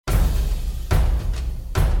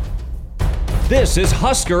This is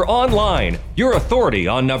Husker Online, your authority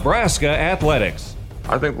on Nebraska athletics.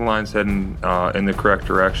 I think the line's heading in the correct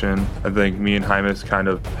direction. I think me and Hymus kind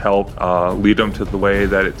of help lead them to the way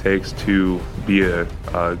that it takes to be a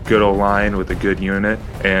good O-line with a good unit.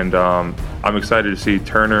 And I'm excited to see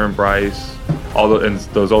Turner and Bryce, and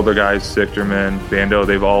those older guys, Sichterman, Bando,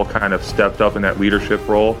 they've all kind of stepped up in that leadership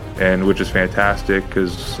role, and which is fantastic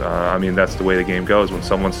because, that's the way the game goes. When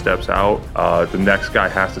someone steps out, the next guy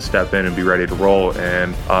has to step in and be ready to roll.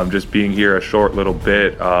 And just being here a short little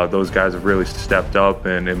bit, those guys have really stepped up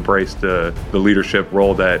and embraced the leadership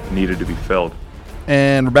role that needed to be filled.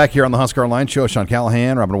 And we're back here on the Husker Online Show. Sean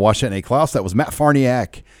Callahan, Robin Washut, and A. Klaus. That was Matt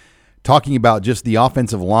Farniak talking about just the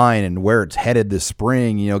offensive line and where it's headed this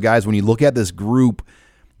spring. You know, guys, when you look at this group,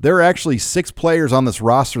 there are actually 6 players on this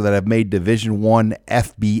roster that have made Division I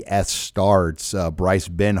FBS starts. Bryce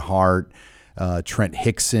Benhart, Trent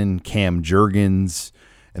Hickson, Cam Jurgens,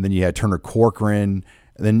 and then you had Turner Corcoran.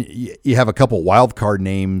 And then you have a couple wild card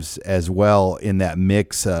names as well in that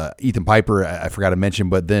mix. Ethan Piper, I forgot to mention,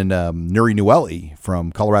 but then Nuri Newelli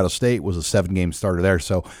from Colorado State was a 7-game starter there.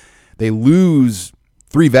 So they lose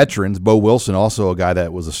 3 veterans. Bo Wilson, also a guy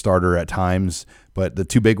that was a starter at times, but the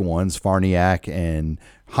 2 big ones, Farniak and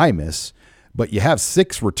Hymus. But you have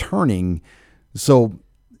 6 returning. So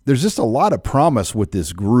there's just a lot of promise with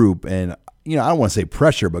this group. And, I don't want to say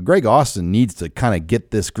pressure, but Greg Austin needs to kind of get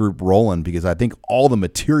this group rolling because I think all the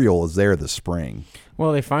material is there this spring.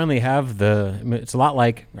 Well, they finally have it's a lot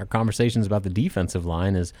like our conversations about the defensive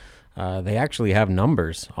line is they actually have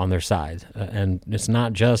numbers on their side. And it's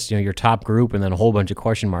not just, your top group and then a whole bunch of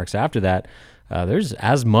question marks after that. There's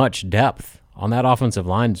as much depth on that offensive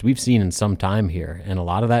line as we've seen in some time here. And a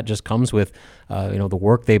lot of that just comes with, the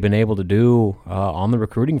work they've been able to do on the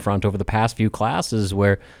recruiting front over the past few classes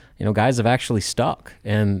where, guys have actually stuck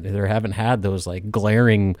and they haven't had those like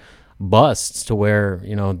glaring busts to where,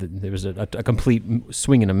 there was a complete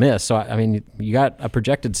swing and a miss. So, you got a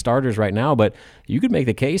projected starters right now, but you could make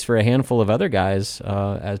the case for a handful of other guys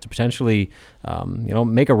as to potentially,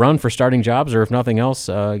 make a run for starting jobs or if nothing else,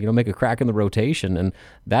 make a crack in the rotation. And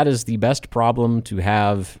that is the best problem to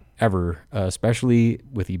have ever, especially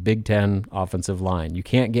with the Big Ten offensive line. You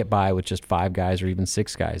can't get by with just 5 guys or even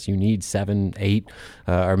 6 guys. You need 7, 8,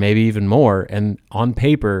 or maybe even more. And on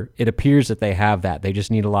paper, it appears that they have that. They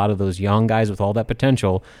just need a lot of those young guys with all that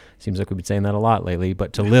potential. Seems like we've been saying that a lot lately,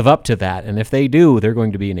 but to live up to that. And if they do, they're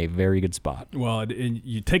going to be in a very good spot. Well,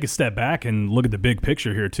 you take a step back and look at the big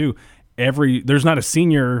picture here too. There's not a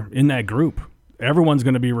senior in that group. Everyone's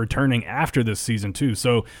going to be returning after this season too.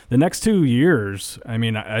 So the next 2 years,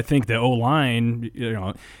 I think the O-line,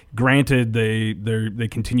 granted they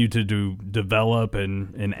continue to develop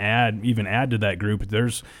and add to that group.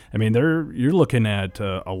 You're looking at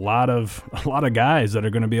a lot of guys that are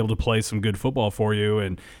going to be able to play some good football for you,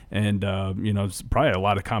 and it's probably a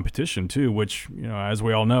lot of competition too, which as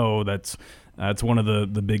we all know, that's one of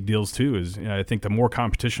the big deals too. Is I think the more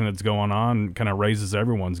competition that's going on kind of raises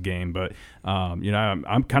everyone's game. But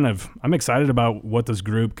I'm excited about what this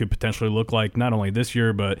group could potentially look like, not only this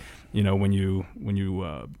year, but when you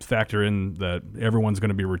factor in that everyone's going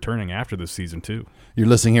to be returning after this season too. You're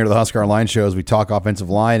listening here to the Husker Online Show as we talk offensive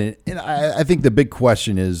line, and I think the big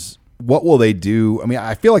question is, what will they do?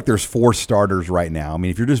 I feel like there's 4 starters right now.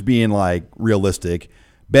 If you're just being like realistic,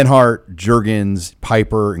 Benhart, Jurgens,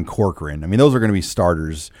 Piper, and Corcoran. Those are going to be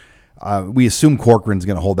starters. We assume Corcoran's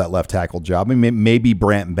going to hold that left tackle job. Maybe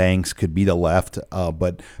Brant Banks could be the left,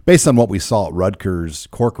 but based on what we saw at Rutgers,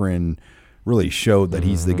 Corcoran really showed that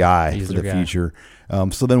he's the guy for the future.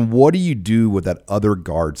 So then what do you do with that other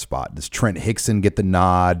guard spot? Does Trent Hickson get the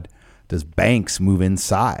nod? Does Banks move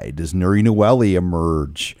inside? Does Nuri Newelli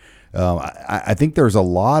emerge? I think there's a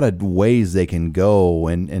lot of ways they can go,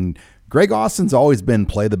 and Greg Austin's always been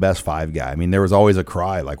play the best 5 guy. There was always a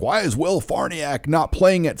cry like, why is Will Farniak not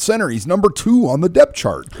playing at center? He's number 2 on the depth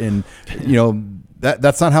chart. And,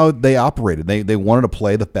 that's not how they operated. They wanted to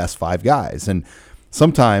play the best 5 guys. And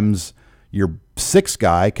sometimes your 6th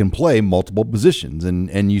guy can play multiple positions.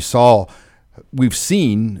 And we've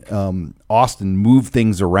seen Austin move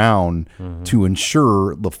things around to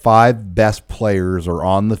ensure the 5 best players are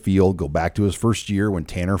on the field. Go back to his first year when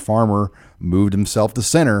Tanner Farmer moved himself to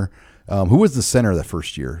center. Who was the center that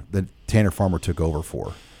first year that Tanner Farmer took over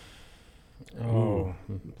for? Oh,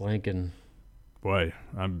 blanking. Boy,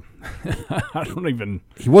 I don't even.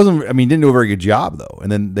 He wasn't. Didn't do a very good job though.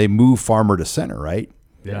 And then they moved Farmer to center, right?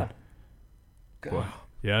 Yeah. Boy.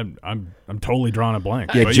 Yeah, I'm totally drawing a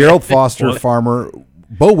blank. Yeah, Gerald Foster, Farmer,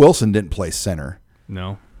 Bo Wilson didn't play center.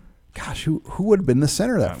 No. Gosh, who would have been the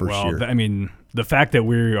center that first year? the fact that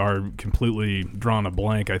we are completely drawn a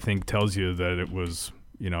blank, I think, tells you that it was,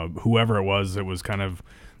 whoever it was kind of,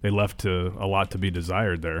 they left a lot to be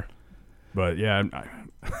desired there. But yeah,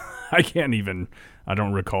 I can't even. I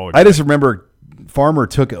don't recall. I just remember Farmer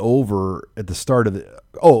took over at the start of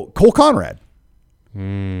Cole Conrad.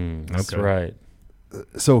 That's right.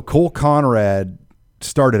 So Cole Conrad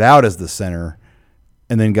started out as the center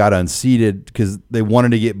and then got unseated because they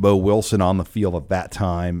wanted to get Bo Wilson on the field at that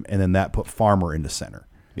time, and then that put Farmer into center.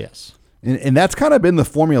 Yes. And that's kind of been the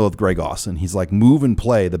formula with Greg Austin. He's like, move and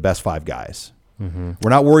play the best 5 guys. Mm-hmm. We're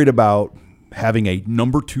not worried about having a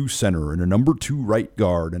number 2 center and a number 2 right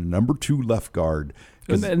guard and a number 2 left guard.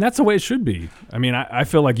 And that's the way it should be. I mean, I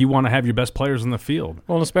feel like you want to have your best players in the field.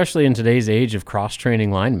 Well, and especially in today's age of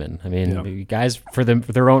cross-training linemen. I mean, guys for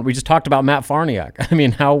their own. We just talked about Matt Farniok. I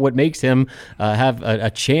mean, what makes him have a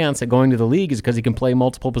chance at going to the league is because he can play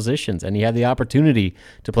multiple positions, and he had the opportunity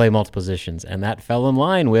to play multiple positions, and that fell in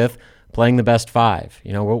line with playing the best 5.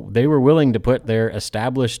 They were willing to put their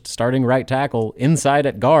established starting right tackle inside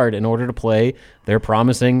at guard in order to play their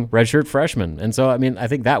promising redshirt freshman. And so, I mean, I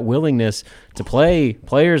think that willingness to play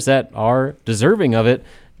players that are deserving of it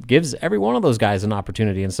gives every one of those guys an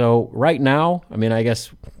opportunity. And so right now, I mean, I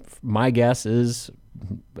guess my guess is,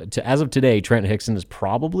 as of today, Trent Hickson is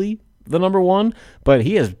probably the number 1, but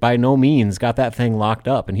he has by no means got that thing locked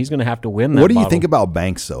up, and he's going to have to win that. What do you think about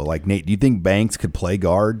Banks, though? Like, Nate, do you think Banks could play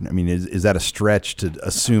guard? I mean, is that a stretch to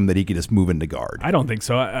assume that he could just move into guard? I don't think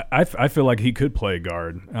so. I feel like he could play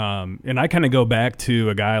guard. And I kind of go back to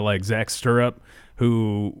a guy like Zach Stirrup,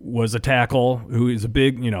 who was a tackle, who is a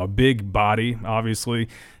big body, obviously,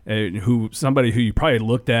 somebody who you probably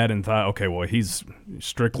looked at and thought, okay, well, he's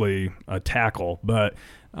strictly a tackle, but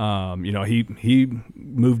he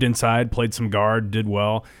moved inside, played some guard, did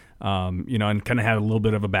well, and kind of had a little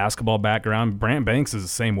bit of a basketball background. Brant Banks is the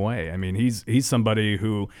same way. I mean, he's somebody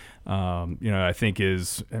who, I think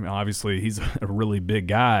obviously he's a really big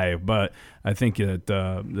guy, but I think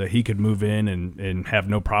that he could move in and have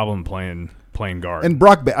no problem playing guard. And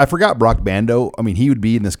I forgot Brock Bando. I mean, he would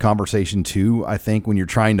be in this conversation too, I think, when you're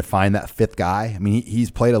trying to find that 5th guy. I mean, he's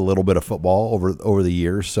played a little bit of football over the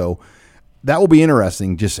years, so that will be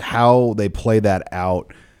interesting, just how they play that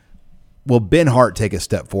out. Will Ben Hart take a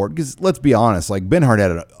step forward? Because let's be honest, like, Ben Hart had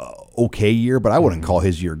an okay year, but I wouldn't call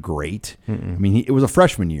his year great. I mean, it was a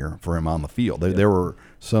freshman year for him on the field. There were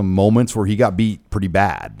some moments where he got beat pretty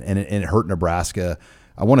bad, and it hurt Nebraska.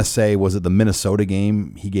 I want to say, was it the Minnesota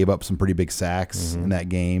game? He gave up some pretty big sacks in that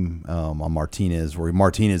game on Martinez, where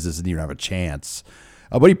Martinez doesn't even have a chance.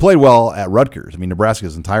 But he played well at Rutgers. I mean,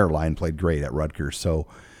 Nebraska's entire line played great at Rutgers. So,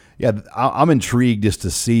 yeah, I'm intrigued just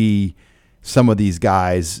to see some of these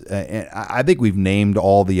guys. And I think we've named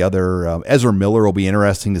all the other. Ezra Miller will be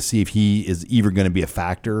interesting to see if he is even going to be a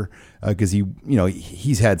factor, because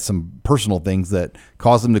he's had some personal things that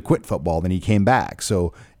caused him to quit football. Then he came back.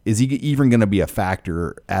 So is he even going to be a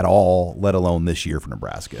factor at all, let alone this year for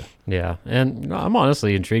Nebraska? Yeah, and I'm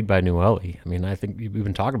honestly intrigued by Newelly. I mean, I think we've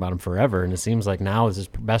been talking about him forever, and it seems like now is his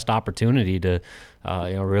best opportunity to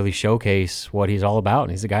really showcase what he's all about.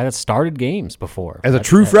 And he's a guy that started games before. As a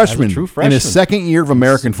true freshman in his second year of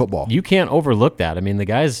American football. You can't overlook that. I mean, the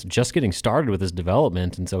guy's just getting started with his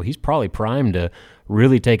development, and so he's probably primed to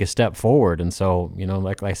really take a step forward. And so,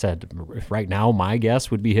 like I said, right now my guess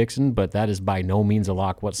would be Hickson, but that is by no means a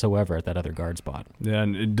lock whatsoever at that other guard spot. Yeah,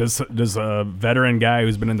 and does a veteran guy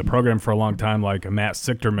who's been in the program for a long time, like a Matt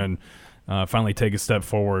Sichterman, finally take a step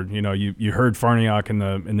forward? You heard Farniok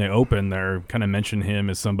in the open there kind of mention him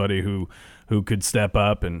as somebody who could step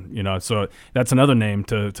up, and so that's another name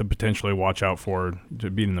to potentially watch out for, to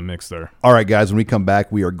be in the mix there. All right, guys, when we come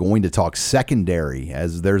back, we are going to talk secondary,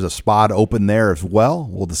 as there's a spot open there as well.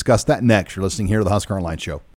 We'll discuss that next. You're listening here to the Husker Online Show.